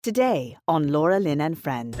Today on Laura Lynn and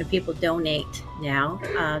Friends. When people donate now,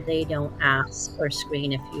 they don't ask or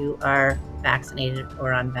screen if you are vaccinated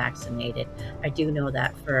or unvaccinated. I do know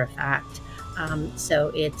that for a fact. So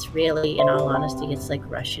it's really, in all honesty, it's like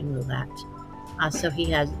Russian roulette. So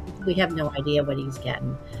we have no idea what he's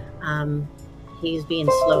getting. Um, he's being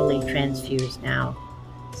slowly transfused now.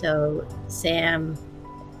 So Sam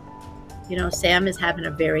is having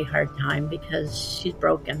a very hard time because she's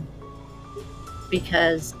broken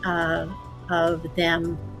because of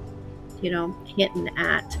them, hinting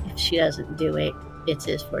at if she doesn't do it, it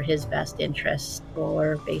is for his best interest,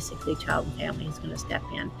 or basically Child and Family is going to step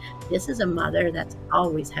in. This is a mother that's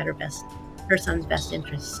always had her son's best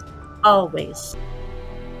interests, always.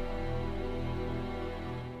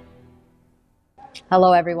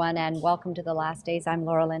 Hello, everyone, and welcome to The Last Days. I'm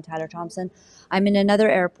Laura Lynn Tyler Thompson. I'm in another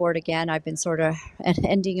airport again. I've been sort of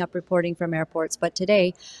ending up reporting from airports, but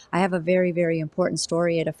today I have a very, very important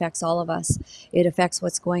story. It affects all of us. It affects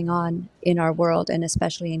what's going on in our world, and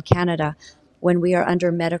especially in Canada. When we are under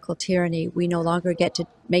medical tyranny, we no longer get to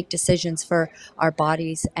make decisions for our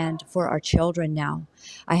bodies and for our children now.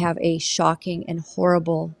 I have a shocking and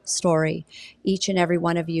horrible story. Each and every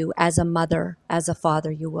one of you, as a mother, as a father,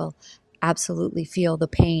 you will absolutely feel the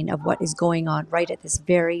pain of what is going on right at this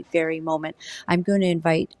very, very moment. I'm going to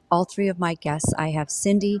invite all three of my guests. I have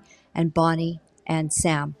Cindy and Bonnie and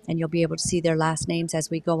Sam, and you'll be able to see their last names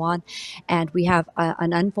as we go on. And we have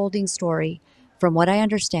an unfolding story, from what I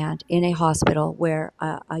understand, in a hospital where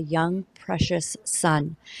a young, precious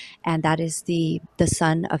son, and that is the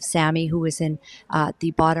son of Sammy, who is in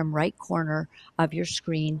the bottom right corner of your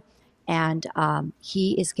screen. And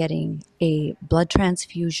he is getting a blood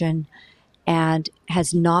transfusion and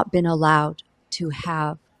has not been allowed to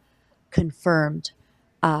have confirmed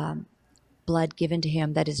blood given to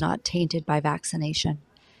him that is not tainted by vaccination,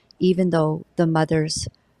 even though the mother's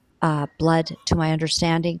blood, to my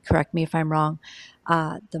understanding, correct me if I'm wrong,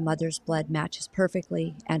 the mother's blood matches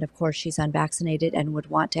perfectly, and of course she's unvaccinated and would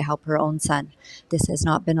want to help her own son. This has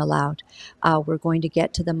not been allowed. We're going to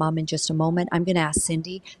get to the mom in just a moment. I'm going to ask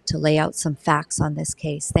Cindy to lay out some facts on this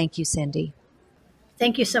case. Thank you, Cindy.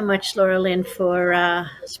 Thank you so much, Laura Lynn, for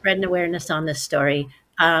spreading awareness on this story.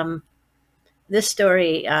 This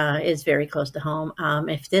story is very close to home.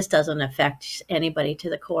 If this doesn't affect anybody to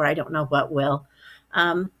the core, I don't know what will.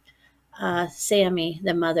 Sammy,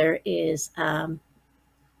 the mother, is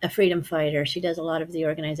a freedom fighter. She does a lot of the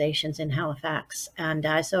organizations in Halifax. And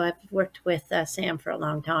so I've worked with Sam for a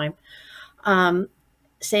long time.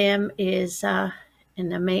 Sam is an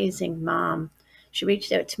amazing mom. She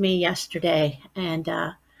reached out to me yesterday and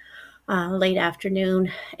late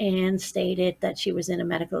afternoon and stated that she was in a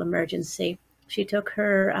medical emergency. She took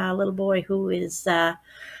her little boy, who is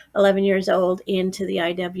 11 years old, into the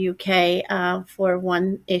IWK for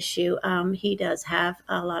one issue. He does have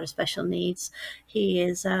a lot of special needs. He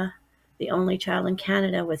is the only child in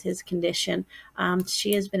Canada with his condition.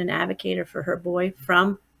 She has been an advocate for her boy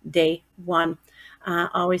from day one.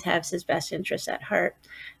 Always has his best interests at heart.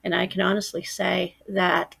 And I can honestly say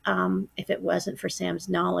that if it wasn't for Sam's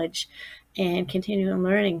knowledge and continuing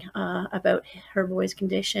learning about her boy's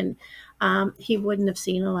condition, he wouldn't have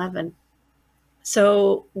seen 11.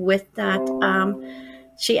 So with that,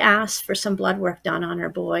 she asked for some blood work done on her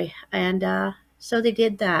boy. And so they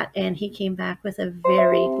did that. And he came back with a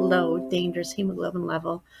very low, dangerous hemoglobin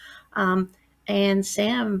level. And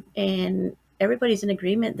Sam and everybody's in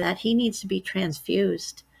agreement that he needs to be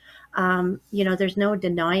transfused. There's no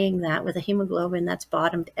denying that with a hemoglobin that's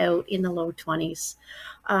bottomed out in the low 20s.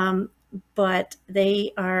 But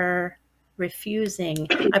they are refusing.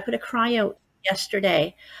 I put a cry out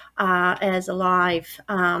yesterday as a live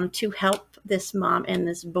to help this mom and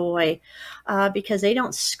this boy because they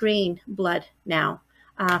don't screen blood now.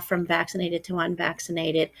 From vaccinated to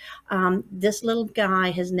unvaccinated. This little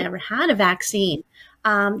guy has never had a vaccine,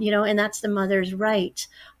 and that's the mother's right.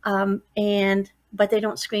 But they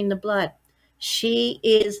don't screen the blood. She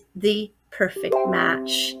is the perfect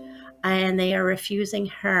match, and they are refusing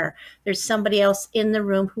her. There's somebody else in the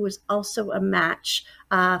room who is also a match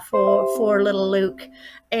for little Luke,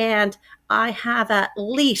 and I have at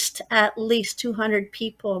least 200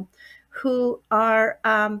 people who are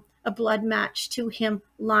a blood match to him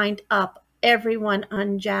lined up, everyone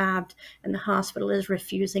unjabbed, and the hospital is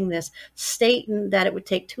refusing this, stating that it would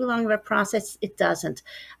take too long of a process. It doesn't.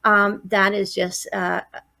 That is just a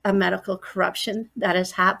medical corruption that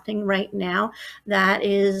is happening right now. That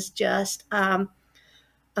is just a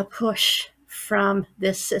push from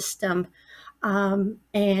this system, and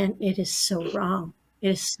it is so wrong. It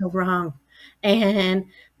is so wrong. And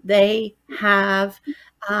they have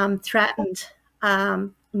threatened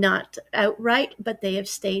not outright, but they have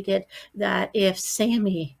stated that if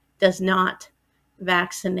Sammy does not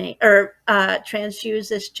vaccinate or transfuse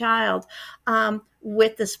this child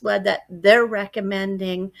with this blood that they're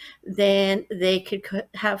recommending, then they could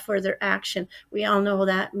have further action. We all know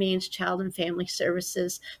that means Child and Family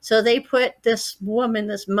Services. So they put this woman,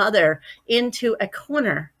 this mother, into a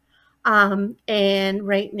corner. And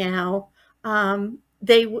right now,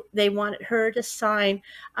 they wanted her to sign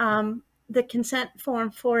the consent form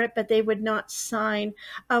for it, but they would not sign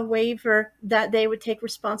a waiver that they would take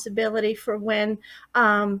responsibility for when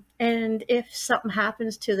and if something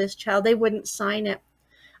happens to this child, they wouldn't sign it.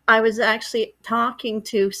 I was actually talking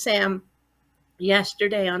to Sam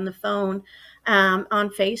yesterday on the phone on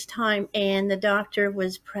FaceTime, and the doctor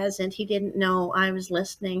was present. He didn't know I was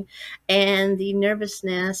listening, and the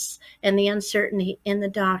nervousness and the uncertainty in the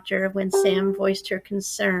doctor when Sam voiced her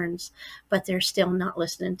concerns, but they're still not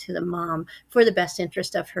listening to the mom for the best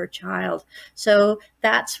interest of her child. So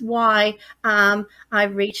that's why I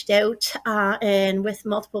reached out and with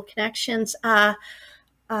multiple connections.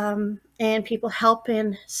 And people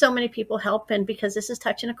helping, so many people helping, because this is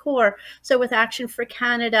touching a core. So with Action for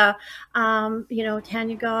Canada,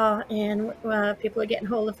 Tanya Gaw and people are getting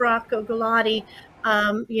hold of Rocco Galati,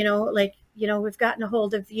 we've gotten a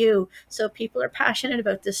hold of you. So people are passionate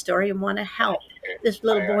about this story and want to help. This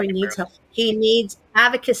little boy needs help. He needs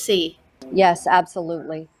advocacy. Yes,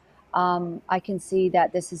 absolutely. I can see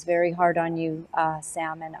that this is very hard on you,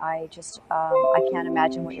 Sam, and I can't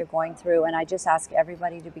imagine what you're going through. And I just ask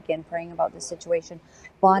everybody to begin praying about this situation.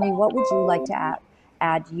 Bonnie, what would you like to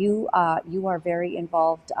add? You are very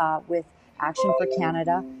involved with Action for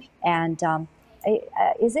Canada, and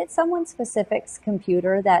is it someone specific's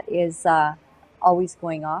computer that is always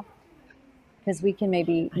going off? Because we can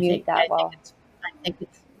maybe mute that while.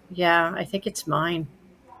 I think it's mine.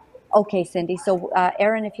 Okay, Cindy. So,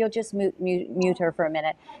 Erin, if you'll just mute her for a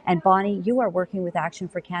minute. And Bonnie, you are working with Action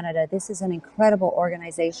for Canada. This is an incredible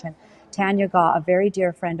organization. Tanya Gaw, a very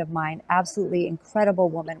dear friend of mine, absolutely incredible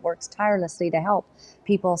woman, works tirelessly to help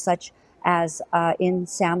people such as in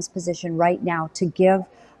Sam's position right now to give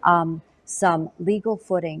some legal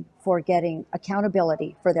footing for getting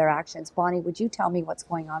accountability for their actions. Bonnie, would you tell me what's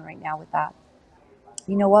going on right now with that?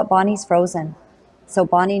 You know what? Bonnie's frozen. So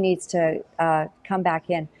Bonnie needs to come back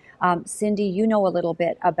in. Cindy, you know a little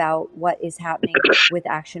bit about what is happening with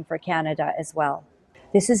Action for Canada as well.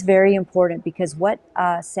 This is very important because what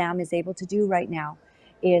Sam is able to do right now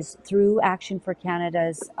is through Action for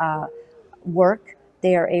Canada's work,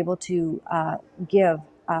 they are able to give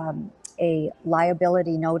a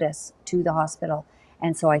liability notice to the hospital.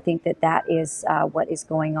 And so I think that is what is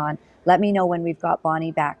going on. Let me know when we've got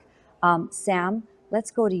Bonnie back. Sam,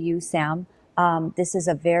 let's go to you, Sam. This is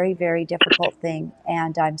a very, very difficult thing,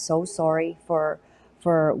 and I'm so sorry for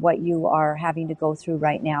what you are having to go through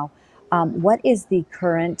right now. What is the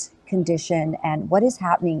current condition, and what is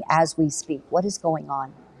happening as we speak? What is going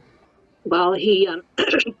on? Well, his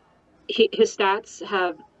stats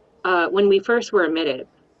have, when we first were admitted,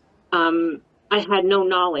 I had no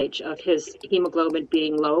knowledge of his hemoglobin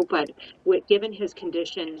being low, but given his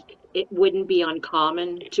condition, it wouldn't be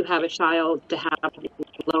uncommon to have a child to have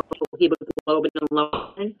low hemoglobin and low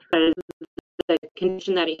iron, because the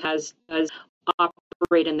condition that he has does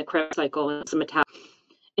operate in the Krebs cycle and some metabolic.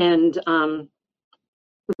 And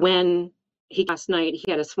when last night he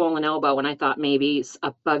had a swollen elbow, and I thought maybe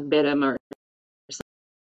a bug bit him or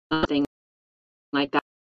something like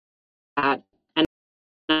that. And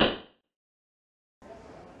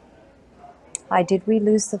Hi, did we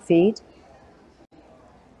lose the feed?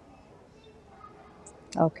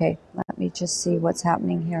 Okay, let me just see what's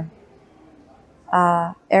happening here.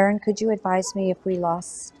 Erin, could you advise me if we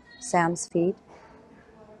lost Sam's feed?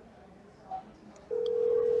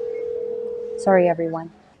 Sorry,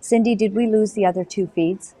 everyone. Cindy, did we lose the other two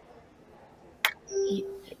feeds?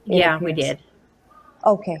 Yeah, we did.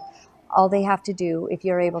 Okay. All they have to do, if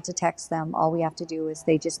you're able to text them, all we have to do is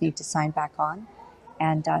they just need to sign back on.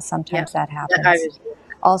 And sometimes that happens.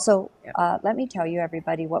 Also, let me tell you,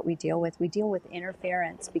 everybody, what we deal with. We deal with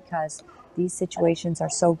interference because these situations are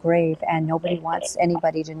so grave and nobody wants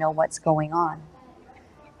anybody to know what's going on.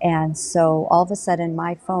 And so all of a sudden,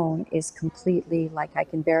 my phone is completely, like, I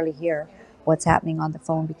can barely hear what's happening on the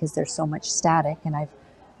phone because there's so much static, and I've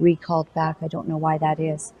recalled back. I don't know why that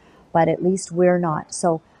is, but at least we're not.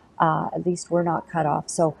 So at least we're not cut off.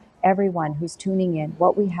 So everyone who's tuning in,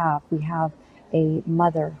 what we have a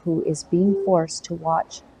mother who is being forced to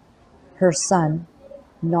watch her son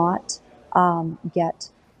not get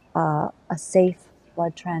a safe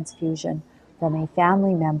blood transfusion from a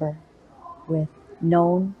family member with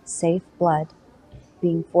known safe blood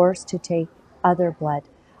being forced to take other blood.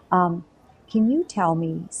 Um, can you tell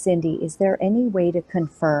me, Cindy, is there any way to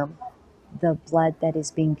confirm the blood that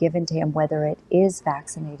is being given to him, whether it is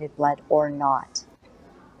vaccinated blood or not?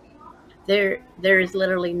 There is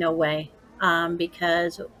literally no way,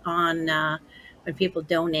 because on when people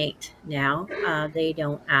donate now, they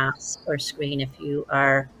don't ask or screen if you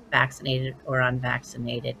are vaccinated or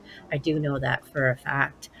unvaccinated. I do know that for a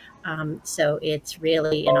fact. So it's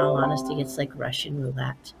really, in all honesty, it's like Russian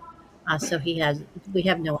roulette. So we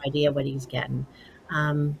have no idea what he's getting.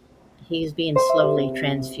 Um, he's being slowly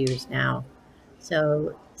transfused now.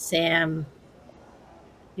 So Sam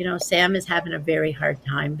is having a very hard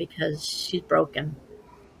time because she's broken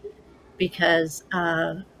because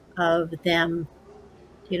of them,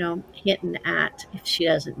 hitting at if she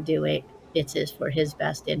doesn't do it, it is for his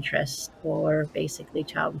best interest, or basically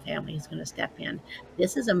Child and Family is going to step in.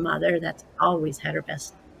 This is a mother that's always had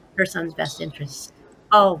her son's best interest,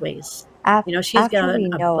 always. She's After gone we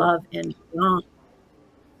know, above and beyond.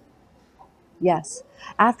 yes,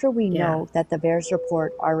 after we Yeah. know that the VAERS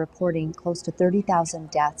report are reporting close to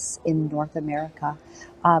 30,000 deaths in North America,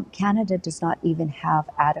 Canada does not even have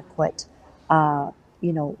adequate,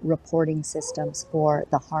 reporting systems for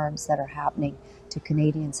the harms that are happening to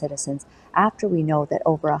Canadian citizens. After we know that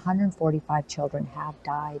over 145 children have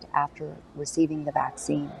died after receiving the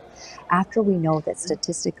vaccine, after we know that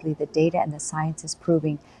statistically the data and the science is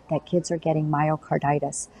proving that kids are getting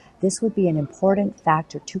myocarditis, this would be an important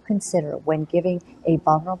factor to consider when giving a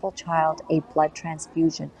vulnerable child a blood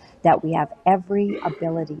transfusion, that we have every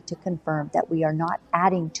ability to confirm that we are not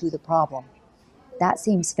adding to the problem. That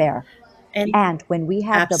seems fair. And And when we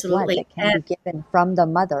have the blood absolutely. that can be given from the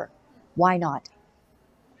mother, why not?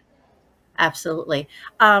 Absolutely.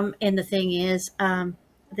 And the thing is,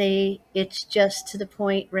 it's just to the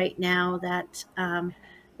point right now that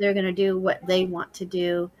they're going to do what they want to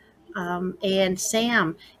do. And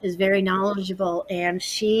Sam is very knowledgeable, and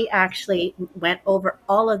she actually went over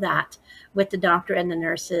all of that with the doctor and the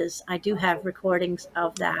nurses. I do have recordings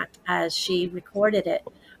of that as she recorded it.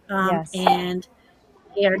 Yes, And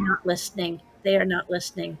they are not listening. They are not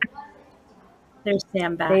listening. There's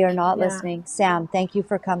Sam they are back. not Yeah. listening. Sam, thank you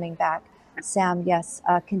for coming back. Sam, yes,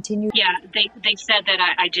 continue. Yeah, they said that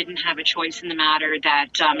I didn't have a choice in the matter, that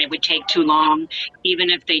it would take too long. Even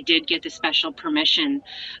if they did get the special permission,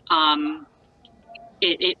 um,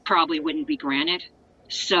 it probably wouldn't be granted.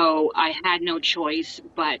 So I had no choice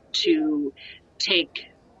but to take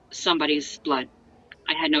somebody's blood.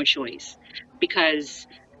 I had no choice, because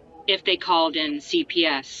if they called in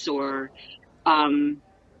CPS, or um,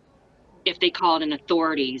 if they called in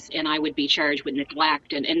authorities, and I would be charged with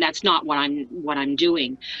neglect, and that's not what I'm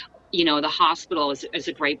doing. The hospital is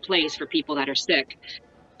a great place for people that are sick,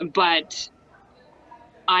 but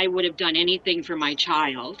I would have done anything for my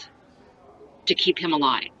child to keep him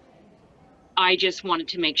alive. I just wanted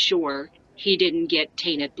to make sure he didn't get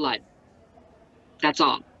tainted blood. That's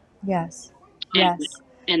all. Yes, And yes.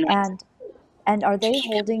 and that's And and are to they keep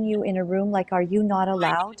him holding you in a room? Like, are you not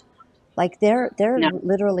alive. allowed? Like, they're No.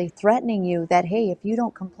 literally threatening you that, hey, if you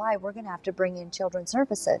don't comply, we're going to have to bring in children's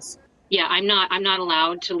services. Yeah, I'm not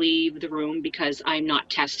allowed to leave the room because I'm not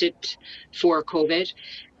tested for COVID.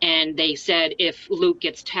 And they said if Luke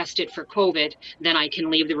gets tested for COVID, then I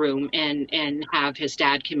can leave the room and have his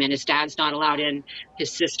dad come in. His dad's not allowed in.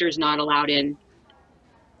 His sister's not allowed in.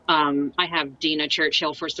 I have Dina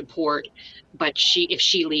Churchill for support, but if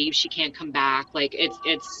she leaves, she can't come back. Like,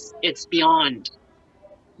 it's beyond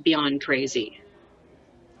crazy.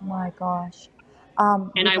 My gosh.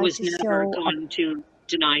 And We'd I like was to never show a going to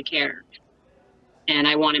deny care. And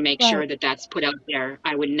I want to make sure right, that that's put out there.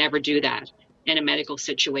 I would never do that in a medical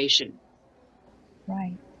situation.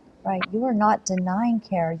 right, right. You are not denying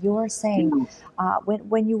care. You are saying, No.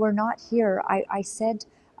 when you were not here, I said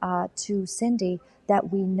to Cindy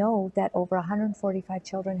that we know that over 145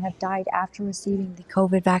 children have died after receiving the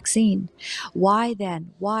COVID vaccine. Why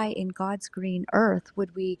then? Why in God's green earth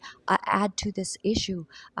would we add to this issue?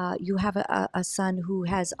 You have a son who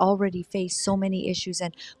has already faced so many issues,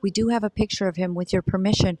 and we do have a picture of him. With your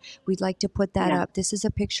permission, we'd like to put that Yeah. up. This is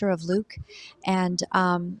a picture of Luke, and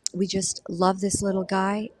we just love this little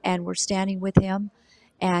guy, and we're standing with him,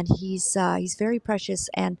 and he's very precious.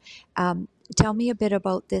 And tell me a bit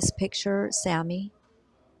about this picture, Sammy.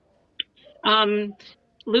 Um,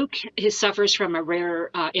 Luke suffers from a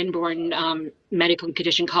rare inborn medical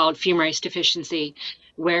condition called fumarate deficiency,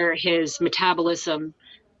 where his metabolism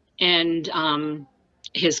and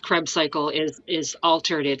his Krebs cycle is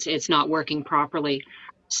altered. It's not working properly.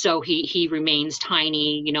 So he remains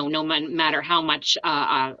tiny. No matter how much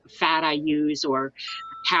fat I use, or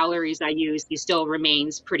calories I used, he still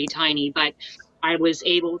remains pretty tiny, but I was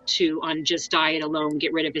able to, on just diet alone,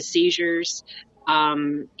 get rid of his seizures.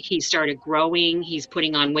 He started growing. He's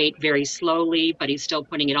putting on weight very slowly, but he's still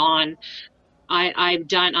putting it on. I've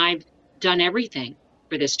done everything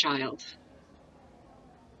for this child.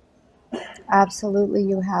 Absolutely,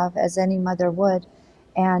 you have, as any mother would.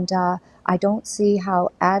 And I don't see how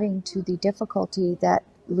adding to the difficulty that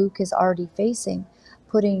Luke is already facing,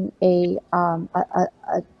 putting a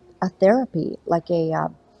therapy like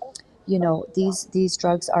these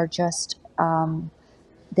drugs are just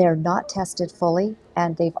they're not tested fully,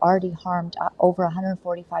 and they've already harmed over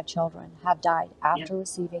 145 children have died after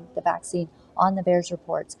receiving the vaccine on the VAERS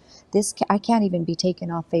reports. I can't even be taken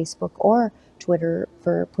off Facebook or Twitter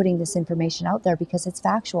for putting this information out there because it's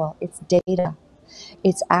factual, it's data,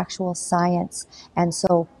 it's actual science. And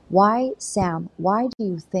so Sam, why do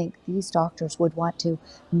you think these doctors would want to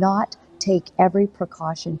not take every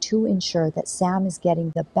precaution to ensure that Sam is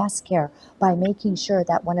getting the best care by making sure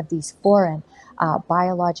that one of these foreign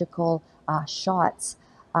biological shots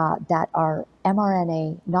that are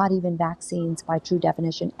mRNA, not even vaccines by true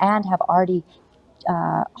definition, and have already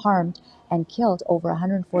harmed and killed over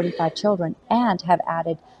 145 children and have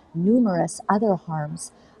added numerous other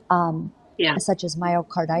harms, such as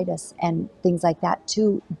myocarditis and things like that,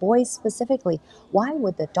 to boys specifically? Why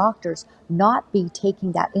would the doctors not be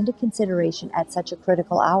taking that into consideration at such a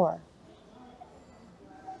critical hour?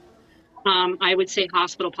 I would say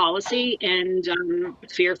hospital policy and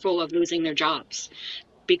fearful of losing their jobs,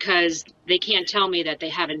 because they can't tell me that they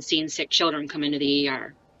haven't seen sick children come into the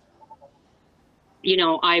ER.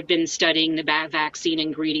 I've been studying the vaccine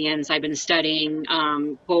ingredients. I've been studying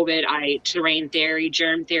COVID, terrain theory,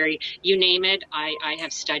 germ theory, you name it. I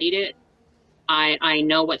have studied it. I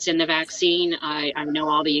know what's in the vaccine. I know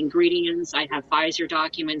all the ingredients. I have Pfizer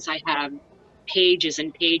documents. I have pages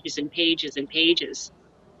and pages and pages and pages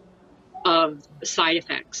of side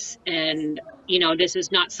effects. And, this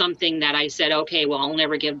is not something that I said, okay, well, I'll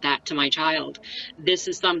never give that to my child. This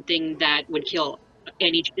is something that would kill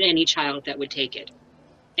any child that would take it.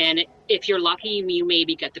 And if you're lucky, you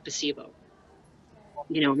maybe get the placebo,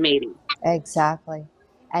 maybe. Exactly.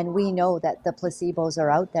 And we know that the placebos are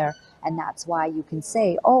out there, and that's why you can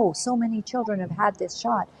say, oh, so many children have had this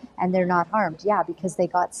shot and they're not harmed. Yeah, because they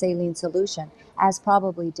got saline solution, as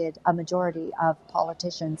probably did a majority of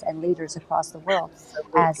politicians and leaders across the world,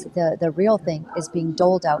 as the real thing is being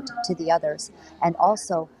doled out to the others. And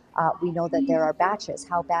also, we know that there are batches.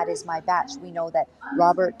 How bad is my batch? We know that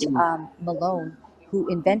Robert Malone, who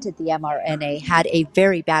invented the mRNA, had a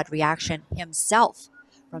very bad reaction himself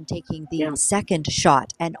from taking the second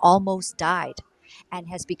shot and almost died, and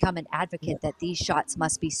has become an advocate that these shots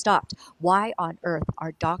must be stopped. Why on earth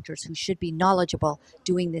are doctors who should be knowledgeable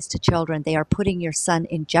doing this to children? They are putting your son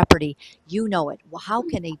in jeopardy. You know it. Well, how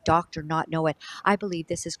can a doctor not know it? I believe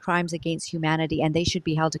this is crimes against humanity, and they should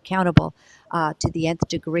be held accountable to the nth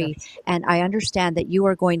degree. And I understand that you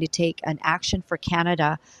are going to take an Action for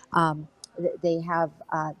Canada. They have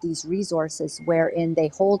these resources wherein they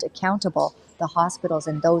hold accountable the hospitals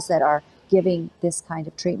and those that are giving this kind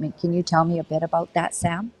of treatment. Can you tell me a bit about that,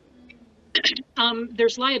 Sam?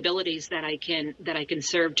 There's liabilities that I can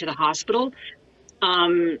serve to the hospital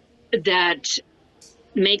that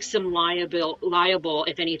makes them liable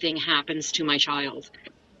if anything happens to my child.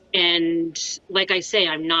 And like I say,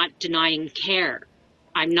 I'm not denying care.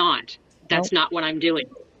 I'm not. That's not what I'm doing.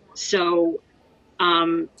 So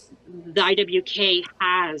the IWK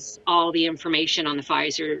has all the information on the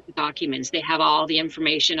Pfizer documents. They have all the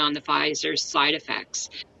information on the Pfizer side effects.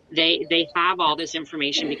 They have all this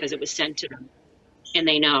information because it was sent to them, and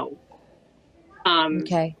they know.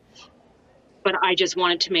 Okay. But I just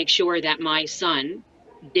wanted to make sure that my son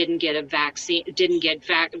didn't get a vaccine, didn't get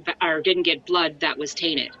blood that was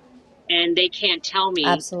tainted. And they can't tell me.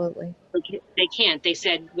 Absolutely. They can't. They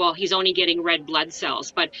said, well, he's only getting red blood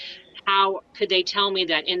cells. But how could they tell me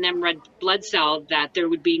that in them red blood cells that there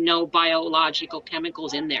would be no biological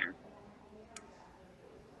chemicals in there?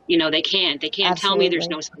 They can't. They can't tell me there's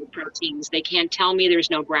no spike proteins. They can't tell me there's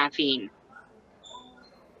no graphene.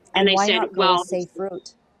 And they said, well, say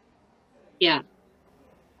fruit. Yeah.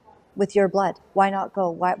 With your blood, why not go?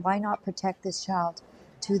 Why not protect this child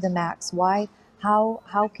to the max? Why?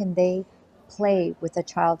 How can they play with a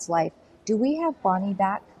child's life? Do we have Bonnie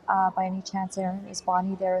back by any chance, Aaron? Is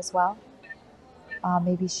Bonnie there as well?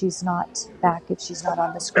 Maybe she's not back if she's not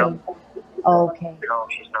on the screen. No. Okay. No,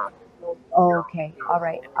 she's not. Okay. All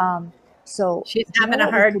right. So she's having a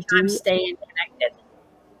hard time staying connected.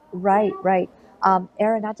 Right.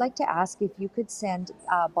 Aaron, I'd like to ask if you could send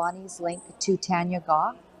Bonnie's link to Tanya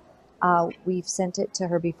Gaw We've sent it to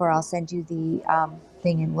her before. I'll send you the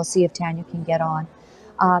thing, and we'll see if Tanya can get on.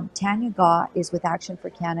 Tanya Gaw is with Action for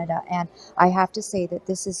Canada, and I have to say that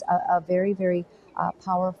this is a very, very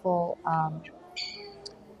powerful.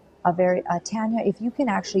 Tanya, if you can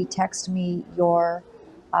actually text me your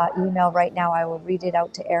email right now, I will read it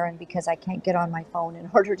out to Aaron because I can't get on my phone in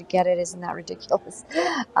order to get it. Isn't that ridiculous?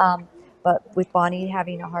 But with Bonnie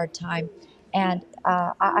having a hard time. And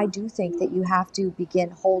I do think that you have to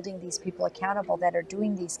begin holding these people accountable that are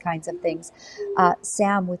doing these kinds of things.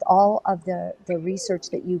 Sam, with all of the research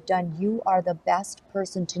that you've done, you are the best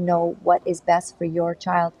person to know what is best for your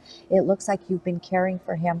child. It looks like you've been caring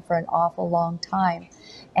for him for an awful long time.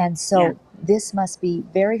 And so this must be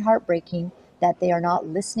very heartbreaking that they are not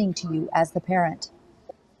listening to you as the parent.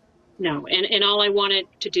 No, and all I wanted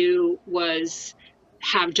to do was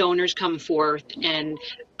have donors come forth, and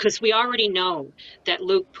because we already know that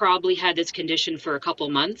Luke probably had this condition for a couple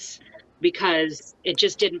months because it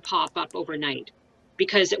just didn't pop up overnight,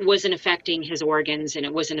 because it wasn't affecting his organs and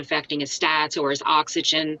it wasn't affecting his stats or his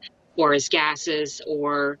oxygen or his gases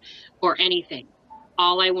or anything.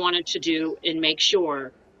 All I wanted to do and make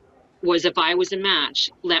sure was if I was a match,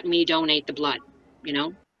 let me donate the blood, you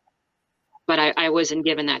know, but I wasn't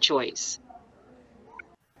given that choice.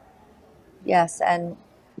 Yes, and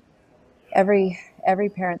every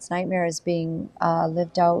parent's nightmare is being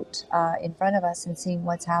lived out in front of us and seeing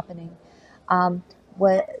what's happening.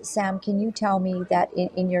 Sam, can you tell me that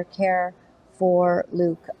in your care for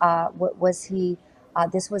Luke, was he?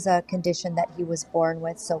 This was a condition that he was born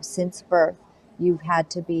with. So since birth, you've had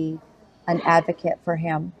to be an advocate for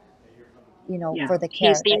him. You know, for the care.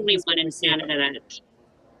 He's the only one in Canada that.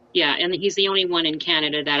 Yeah, and he's the only one in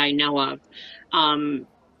Canada that I know of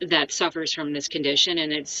that suffers from this condition,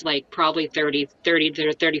 and it's like probably 30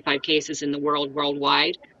 to 35 cases in the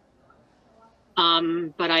worldwide.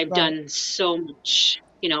 But I've done so much,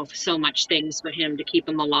 so much things for him to keep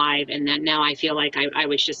him alive, and then now I feel like I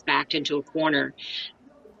was just backed into a corner,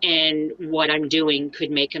 and what I'm doing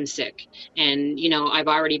could make him sick. And I've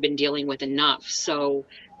already been dealing with enough, so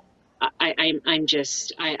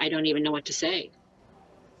I don't even know what to say.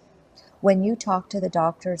 When you talked to the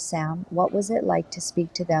doctors, Sam, what was it like to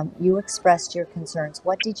speak to them? You expressed your concerns.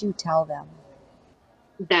 What did you tell them?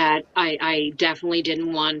 That I definitely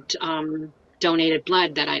didn't want donated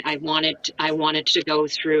blood, that I wanted to go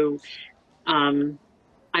through,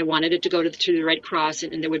 I wanted it to go to the Red Cross,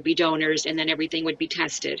 and there would be donors, and then everything would be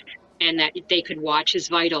tested, and that they could watch his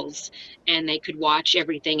vitals, and they could watch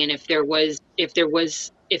everything. And if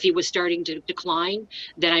he was starting to decline,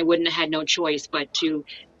 then I wouldn't have had no choice but to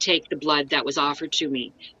take the blood that was offered to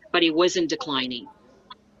me. But he wasn't declining.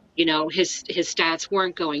 His stats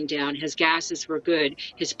weren't going down. His gases were good.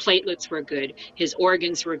 His platelets were good. His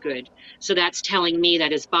organs were good. So that's telling me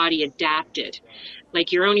that his body adapted.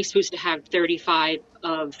 Like, you're only supposed to have 35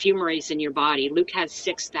 of fumarate in your body. Luke has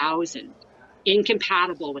 6,000,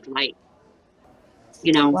 incompatible with life.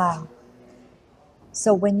 Wow.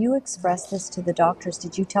 So when you expressed this to the doctors,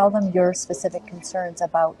 did you tell them your specific concerns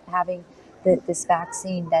about having this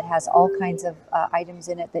vaccine that has all kinds of items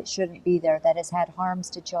in it that shouldn't be there, that has had harms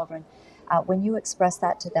to children? When you expressed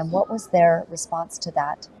that to them, what was their response to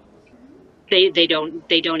that? They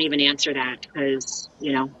don't even answer that, because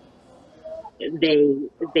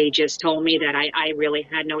they just told me that I really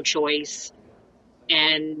had no choice,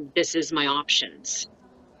 and this is my options.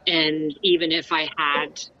 And even if I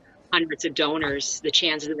had hundreds of donors, the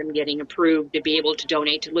chances of them getting approved to be able to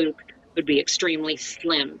donate to Luke would be extremely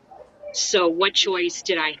slim. So what choice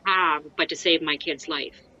did I have but to save my kid's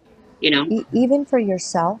life? Even for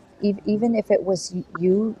yourself, even if it was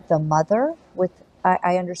you, the mother,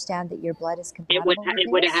 I understand that your blood is compatible. It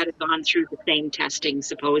would have had gone through the same testing,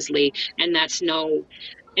 supposedly, and that's no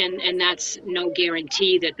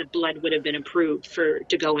guarantee that the blood would have been approved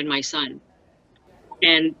to go in my son.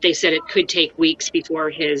 And they said it could take weeks before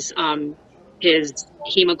his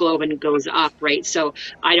hemoglobin goes up, right? So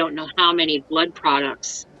I don't know how many blood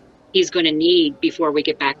products he's going to need before we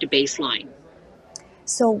get back to baseline.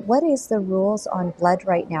 So what is the rules on blood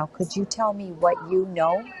right now? Could you tell me what you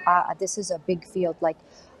know? This is a big field. Like,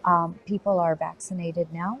 people are vaccinated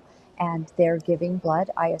now and they're giving blood,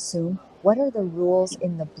 I assume. What are the rules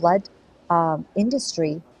in the blood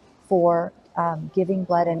industry for giving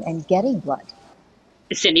blood and getting blood?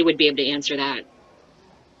 Cindy would be able to answer that.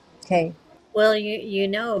 Okay. Well, you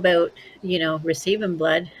know about, receiving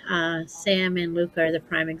blood. Sam and Luke are the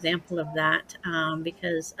prime example of that,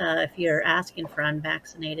 because if you're asking for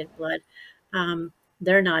unvaccinated blood,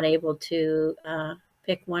 they're not able to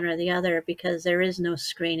pick one or the other, because there is no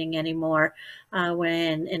screening anymore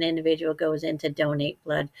when an individual goes in to donate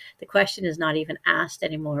blood. The question is not even asked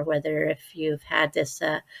anymore whether if you've had this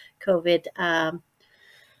COVID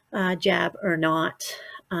jab or not.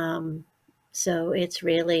 So it's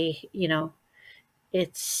really,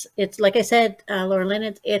 it's like I said, Laura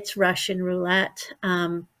Lynn, it's Russian roulette.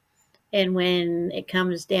 And when it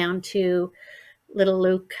comes down to little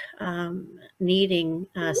Luke needing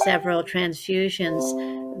several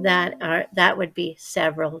transfusions, that would be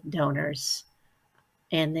several donors,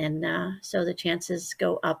 and then so the chances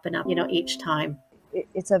go up and up, each time.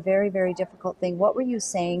 It's a very, very difficult thing. What were you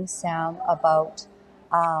saying, Sam, about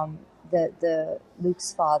the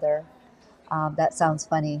Luke's father? That sounds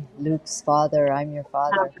funny. Luke's father, I'm your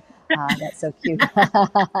father. That's so cute.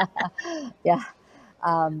 Yeah.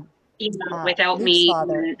 Without Luke's me,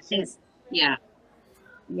 father. yeah.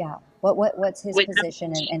 Yeah. What's his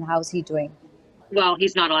position, and how's he doing? Well,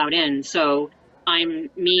 he's not allowed in. So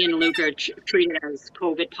me and Luke are treated as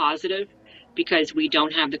COVID positive because we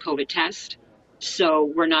don't have the COVID test. So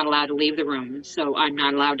we're not allowed to leave the room. So I'm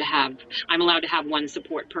allowed to have one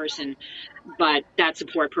support person, but that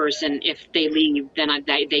support person, if they leave, then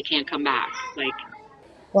they can't come back.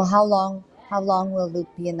 Well, how long will Luke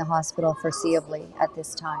be in the hospital foreseeably at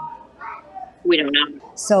this time? We don't know.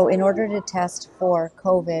 So in order to test for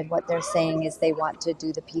COVID, what they're saying is they want to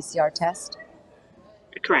do the PCR test?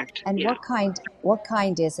 Correct. And yeah. what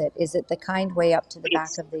kind is it? Is it the kind way up to the back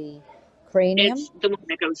of the cranium? It's the one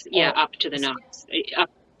that goes, up to the nose.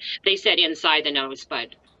 They said inside the nose, but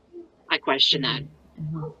I question that.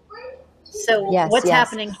 Mm-hmm. So what's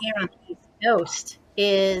happening here on the East Coast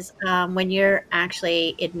is when you're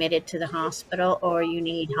actually admitted to the hospital or you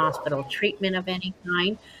need hospital treatment of any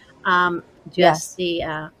kind, just the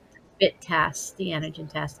FIT test, the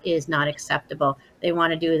antigen test, is not acceptable. They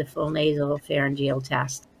want to do the full nasal pharyngeal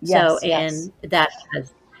test. And that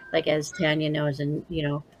has, like, as Tanya knows, and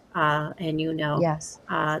and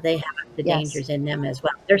they have the dangers in them as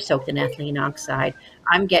well. They're soaked in ethylene oxide.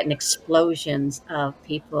 I'm getting explosions of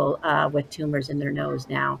people with tumors in their nose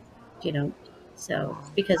now, so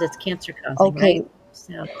because it's cancer causing, right?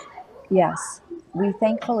 So yes. We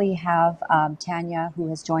thankfully have Tanya, who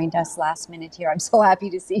has joined us last minute here. I'm so happy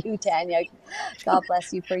to see you, Tanya. God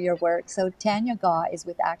bless you for your work. So Tanya Gaw is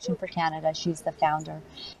with Action for Canada. She's the founder.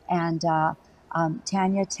 And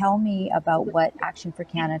Tanya, tell me about what Action for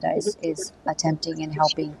Canada is attempting and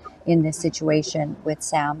helping in this situation with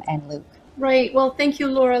Sam and Luke. Right. Well, thank you,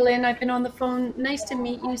 Laura Lynn. I've been on the phone. Nice to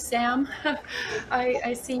meet you, Sam.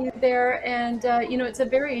 I see you there. And, it's a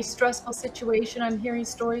very stressful situation. I'm hearing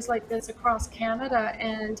stories like this across Canada.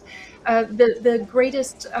 And the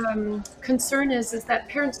greatest concern is that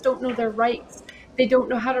parents don't know their rights. They don't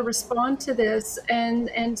know how to respond to this.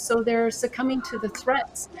 And so they're succumbing to the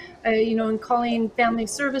threats, in calling family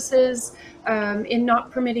services, in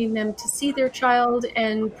not permitting them to see their child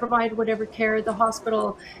and provide whatever care the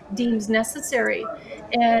hospital deems necessary.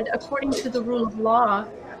 And according to the rule of law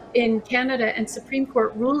in Canada and Supreme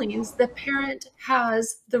Court rulings, the parent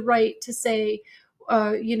has the right to say,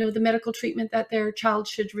 the medical treatment that their child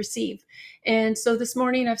should receive. And so this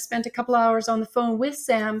morning I've spent a couple hours on the phone with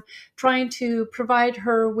Sam trying to provide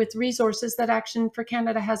her with resources that Action for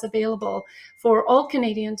Canada has available for all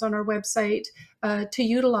Canadians on our website to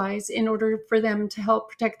utilize in order for them to help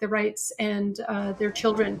protect the rights and their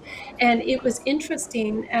children. And it was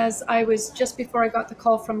interesting, as I was just before I got the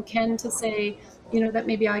call from Ken to say, that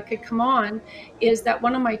maybe I could come on, is that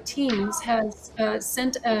one of my teams has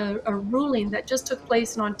sent a ruling that just took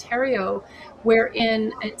place in Ontario,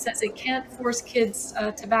 wherein it says it can't force kids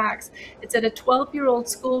to vax. It said a 12-year-old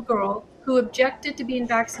schoolgirl who objected to being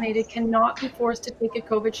vaccinated cannot be forced to take a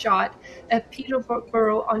COVID shot. A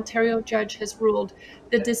Peterborough, Ontario judge has ruled.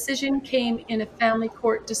 The decision came in a family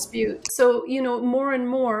court dispute. So, more and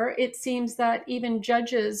more, it seems that even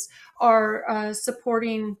judges are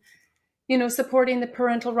supporting the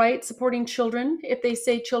parental rights, supporting children. If they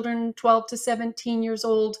say children 12 to 17 years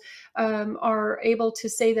old are able to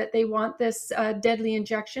say that they want this deadly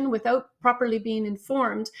injection without properly being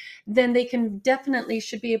informed, then they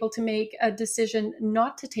should be able to make a decision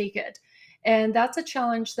not to take it. And that's a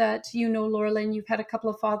challenge that, Laura Lynn, you've had a couple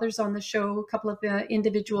of fathers on the show, a couple of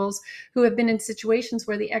individuals who have been in situations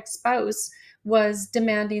where the ex-spouse was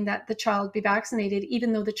demanding that the child be vaccinated,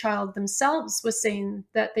 even though the child themselves was saying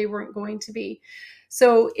that they weren't going to be.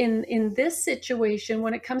 So in this situation,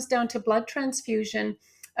 when it comes down to blood transfusion,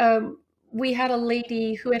 we had a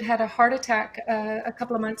lady who had a heart attack a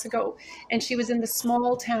couple of months ago, and she was in the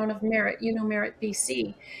small town of Merritt, Merritt,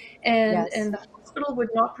 BC. And the hospital would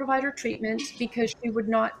not provide her treatment because she would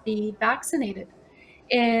not be vaccinated.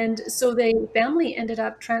 And so the family ended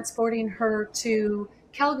up transporting her to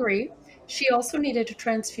Calgary. She also needed a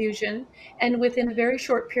transfusion. And within a very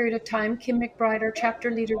short period of time, Kim McBride, our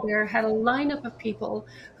chapter leader there, had a lineup of people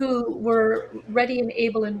who were ready and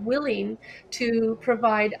able and willing to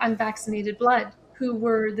provide unvaccinated blood, who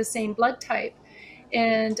were the same blood type.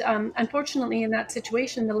 And unfortunately, in that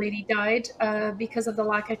situation, the lady died because of the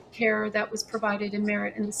lack of care that was provided in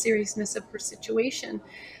Merritt and the seriousness of her situation.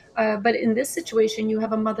 But in this situation, you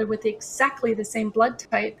have a mother with exactly the same blood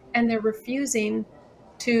type, and they're refusing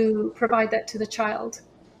to provide that to the child.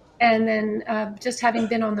 And then just having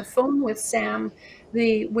been on the phone with Sam,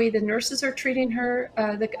 the way the nurses are treating her,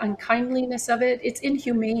 the unkindliness of it, it's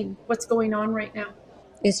inhumane what's going on right now.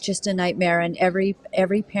 It's just a nightmare, and every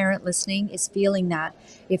parent listening is feeling that.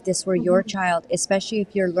 If this were your child, especially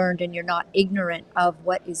if you're learned and you're not ignorant of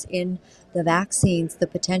what is in the vaccines, the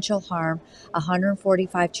potential harm.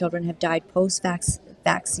 145 children have died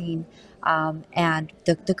post-vaccine, and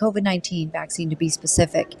the COVID-19 vaccine, to be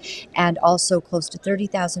specific, and also close to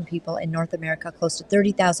 30,000 people in North America, close to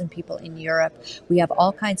 30,000 people in Europe. We have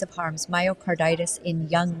all kinds of harms, myocarditis in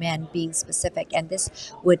young men being specific, and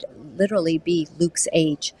this would literally be Luke's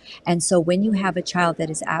age. And so when you have a child that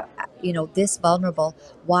is this vulnerable,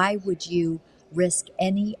 why would you risk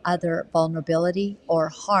any other vulnerability or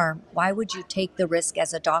harm? Why would you take the risk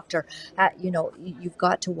as a doctor? You've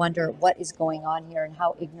got to wonder what is going on here, and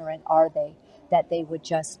how ignorant are they that they would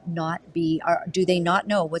just not be, or do they not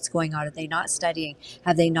know what's going on? Are they not studying?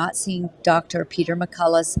 Have they not seen Dr. Peter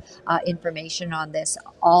McCullough's information on this?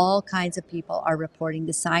 All kinds of people are reporting.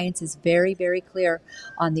 The science is very, very clear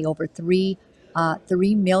on the over 3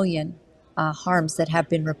 million harms that have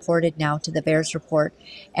been reported now to the VAERS report.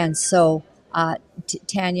 And so,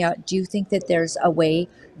 Tanya, do you think that there's a way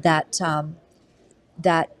that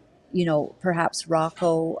perhaps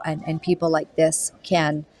Rocco and people like this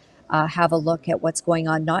can have a look at what's going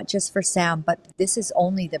on, not just for Sam, but this is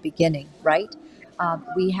only the beginning, right?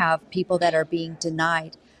 We have people that are being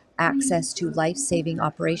denied access to life-saving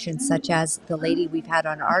operations, such as the lady we've had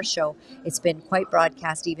on our show. It's been quite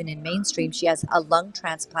broadcast even in mainstream. She has a lung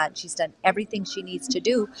transplant. She's done everything she needs to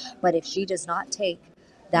do, but if she does not take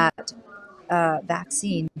that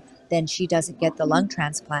vaccine, then she doesn't get the lung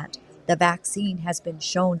transplant. The vaccine has been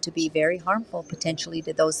shown to be very harmful potentially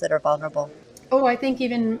to those that are vulnerable. Oh, I think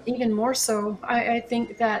even more so. I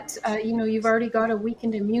think that, you've already got a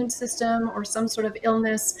weakened immune system or some sort of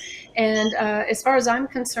illness. And as far as I'm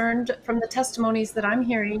concerned, from the testimonies that I'm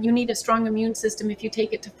hearing, you need a strong immune system if you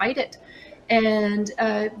take it to fight it. And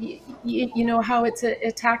you know how it's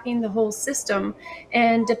attacking the whole system.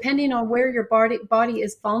 And depending on where your body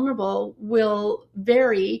is vulnerable will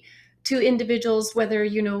vary to individuals, whether,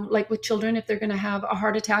 like with children, if they're going to have a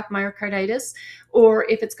heart attack, myocarditis, or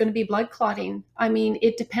if it's going to be blood clotting. I mean,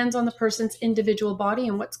 it depends on the person's individual body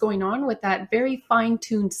and what's going on with that very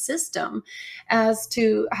fine-tuned system as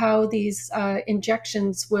to how these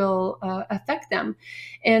injections will affect them.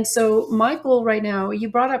 And so my goal right now, you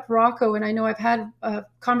brought up Rocco, and I know I've had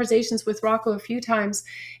conversations with Rocco a few times,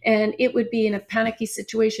 and it would be in a panicky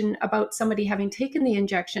situation about somebody having taken the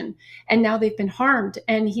injection and now they've been harmed.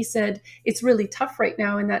 And he said, it's really tough right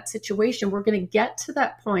now in that situation. We're going to get to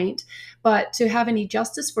that point, but to have any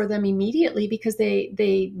justice for them immediately, because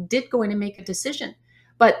they did go in and make a decision,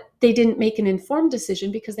 but they didn't make an informed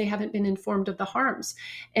decision because they haven't been informed of the harms.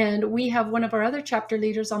 And we have one of our other chapter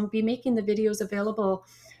leaders, I'll be making the videos available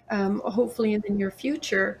hopefully in the near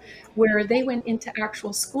future, where they went into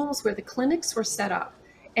actual schools where the clinics were set up.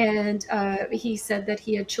 And he said that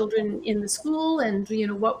he had children in the school, and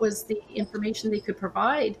what was the information they could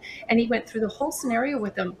provide. And he went through the whole scenario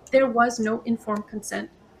with them. There was no informed consent.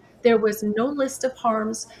 There was no list of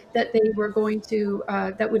harms that they were going to,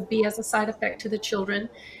 that would be as a side effect to the children.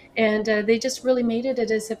 And they just really made it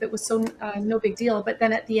as if it was so no big deal. But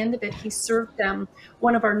then at the end of it, he served them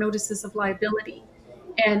one of our notices of liability.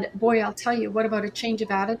 And boy, I'll tell you, what about a change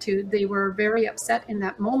of attitude? They were very upset in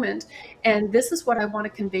that moment. And this is what I want to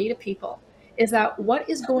convey to people, is that what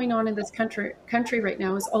is going on in this country right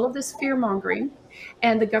now is all of this fear mongering,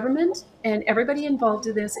 and the government and everybody involved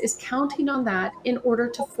in this is counting on that in order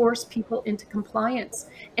to force people into compliance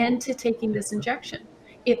and to taking this injection.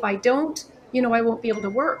 If I don't, I won't be able to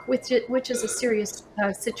work, which is a serious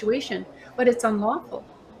situation, but it's unlawful.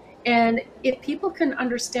 And if people can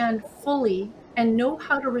understand fully and know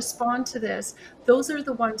how to respond to this, those are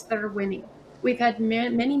the ones that are winning. We've had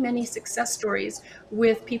many, many success stories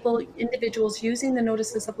with individuals using the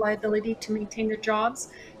notices of liability to maintain their jobs,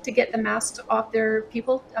 to get the masks off their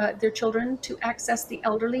children, to access the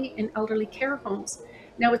elderly in elderly care homes.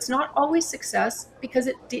 Now, it's not always success because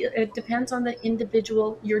it depends on the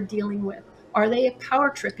individual you're dealing with. Are they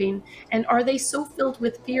power tripping, and are they so filled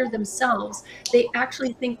with fear themselves they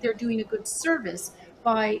actually think they're doing a good service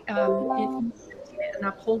by and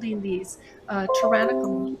upholding these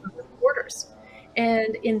tyrannical orders?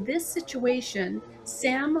 And in this situation,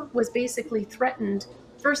 Sam was basically threatened,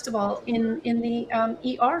 first of all, in the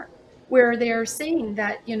ER, where they're saying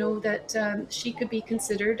that, she could be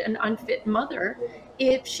considered an unfit mother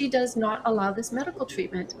if she does not allow this medical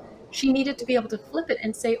treatment. She needed to be able to flip it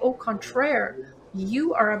and say, au contraire,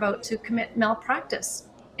 you are about to commit malpractice,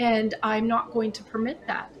 and I'm not going to permit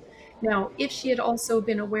that. Now, if she had also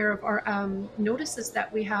been aware of our notices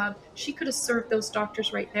that we have, she could have served those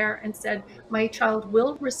doctors right there and said, my child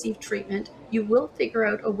will receive treatment. You will figure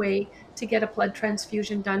out a way to get a blood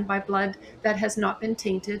transfusion done by blood that has not been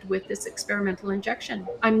tainted with this experimental injection.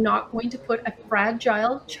 I'm not going to put a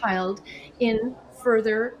fragile child in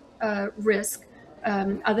further risk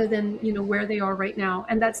other than where they are right now.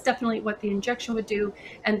 And that's definitely what the injection would do.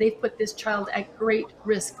 And they've put this child at great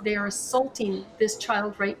risk. They are assaulting this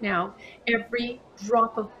child right now, every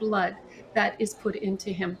drop of blood that is put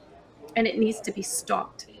into him. And it needs to be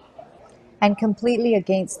stopped. And completely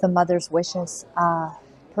against the mother's wishes.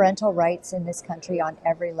 Parental rights in this country on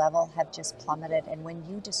every level have just plummeted. And when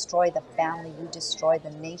you destroy the family, you destroy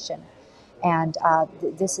the nation. And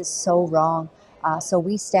this is so wrong. So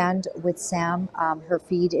we stand with Sam. Her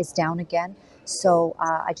feed is down again. So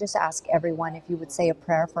I just ask everyone if you would say a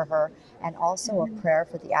prayer for her, and also a prayer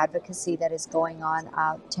for the advocacy that is going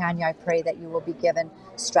on. Tanya, I pray that you will be given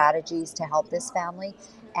strategies to help this family.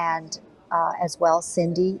 And as well,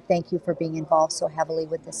 Cindy, thank you for being involved so heavily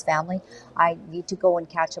with this family. I need to go and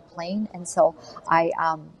catch a plane. And so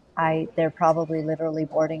they're probably literally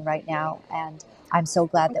boarding right now. And I'm so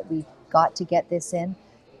glad that we got to get this in.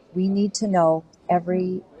 We need to know our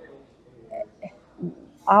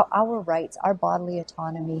rights, our bodily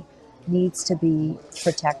autonomy needs to be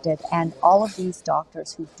protected. And all of these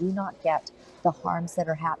doctors who do not get the harms that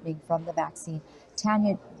are happening from the vaccine.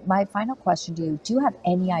 Tanya, my final question to you, do you have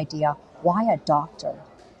any idea why a doctor,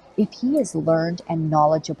 if he is learned and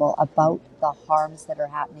knowledgeable about the harms that are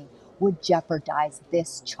happening, would jeopardize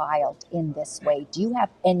this child in this way? Do you have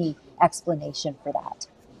any explanation for that?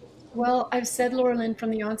 Well, I've said, Laura Lynn,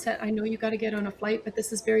 from the onset, I know you got to get on a flight, but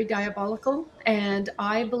this is very diabolical. And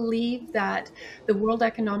I believe that the World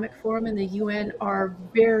Economic Forum and the UN are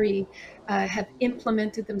have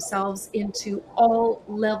implemented themselves into all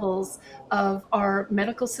levels of our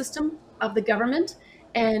medical system, of the government.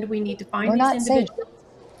 And we need to find these individuals.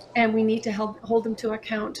 And we need to hold them to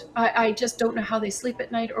account. I just don't know how they sleep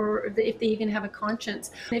at night, or if they even have a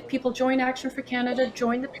conscience. If people join Action for Canada,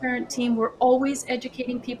 join the parent team. We're always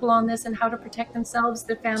educating people on this and how to protect themselves,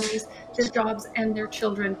 their families, their jobs, and their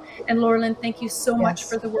children. And Laura Lynn, thank you so much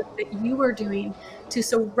for the work that you are doing to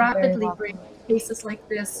so rapidly bring cases like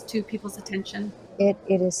this to people's attention. It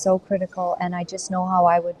is so critical, and I just know how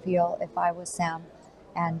I would feel if I was Sam.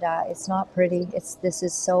 And it's not pretty. This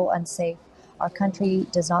is so unsafe. Our country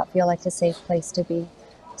does not feel like a safe place to be.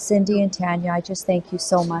 Cindy and Tanya, I just thank you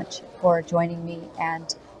so much for joining me,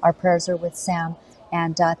 and our prayers are with Sam.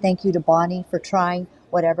 And thank you to Bonnie for trying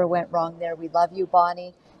whatever went wrong there. We love you,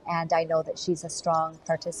 Bonnie, and I know that she's a strong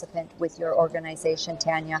participant with your organization,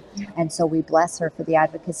 Tanya. And so we bless her for the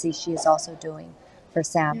advocacy she is also doing for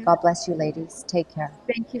Sam. Yeah. God bless you, ladies. Take care.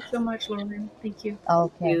 Thank you so much, Lauren. Thank you.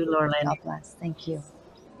 Okay. Thank you, Lauren. God bless. Thank you.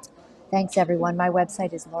 Thanks, everyone. My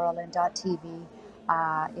website is lauralyn.tv.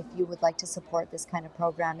 If you would like to support this kind of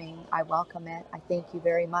programming, I welcome it. I thank you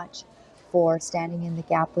very much for standing in the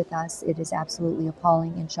gap with us. It is absolutely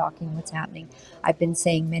appalling and shocking what's happening. I've been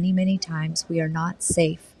saying many, many times, we are not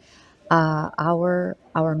safe. Our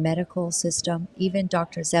medical system, even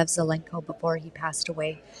Dr. Zev Zelenko, before he passed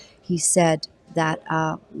away, he said that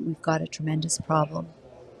we've got a tremendous problem.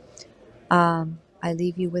 I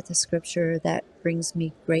leave you with a scripture that brings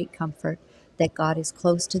me great comfort, that God is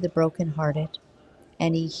close to the brokenhearted,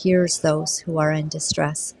 and he hears those who are in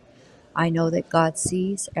distress. I know that God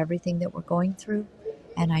sees everything that we're going through,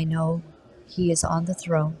 and I know he is on the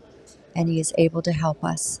throne, and he is able to help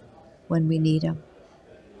us when we need him.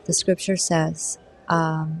 The scripture says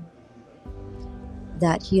that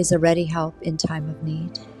he is a ready help in time of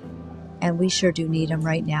need, and we sure do need him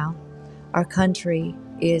right now. Our country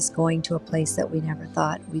is going to a place that we never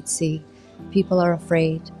thought we'd see. People are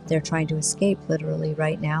afraid. They're trying to escape literally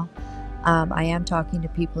right now. I am talking to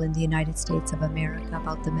people in the United States of America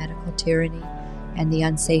about the medical tyranny and the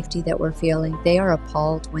unsafety that we're feeling. They are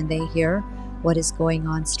appalled when they hear what is going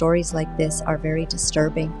on. Stories like this are very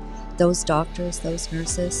disturbing. Those doctors, those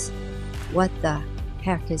nurses, what the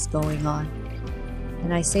heck is going on?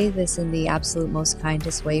 And I say this in the absolute most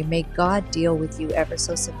kindest way. May God deal with you ever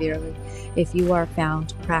so severely if you are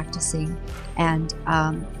found practicing and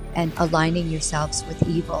aligning yourselves with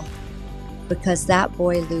evil. Because that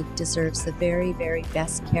boy Luke deserves the very, very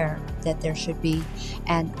best care that there should be.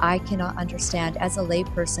 And I cannot understand, as a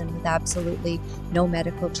layperson with absolutely no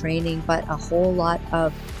medical training, but a whole lot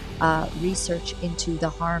of research into the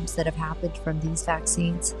harms that have happened from these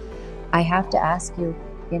vaccines. I have to ask you,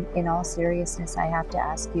 in all seriousness, I have to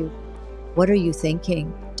ask you, what are you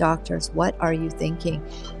thinking? Doctors, what are you thinking?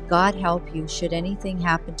 God help you, should anything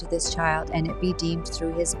happen to this child and it be deemed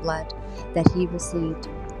through his blood that he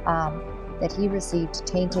received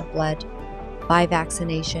tainted blood by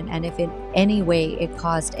vaccination, and if in any way it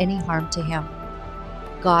caused any harm to him,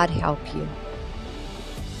 God help you.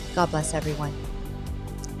 God bless everyone.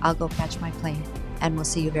 I'll go catch my plane, and we'll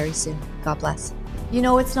see you very soon. God bless. You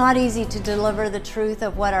know, it's not easy to deliver the truth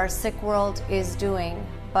of what our sick world is doing,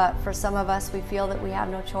 but for some of us, we feel that we have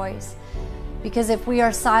no choice. Because if we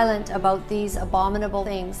are silent about these abominable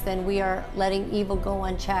things, then we are letting evil go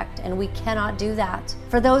unchecked, and we cannot do that.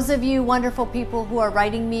 For those of you wonderful people who are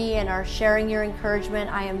writing me and are sharing your encouragement,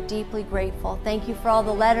 I am deeply grateful. Thank you for all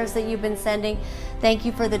the letters that you've been sending. Thank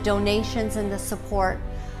you for the donations and the support.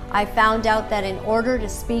 I found out that in order to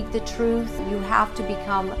speak the truth, you have to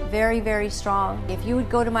become very, very strong. If you would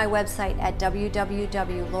go to my website at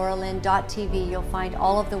www.lauralyn.tv, you'll find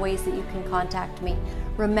all of the ways that you can contact me.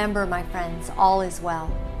 Remember, my friends, all is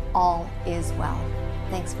well. All is well.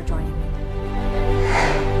 Thanks for joining me.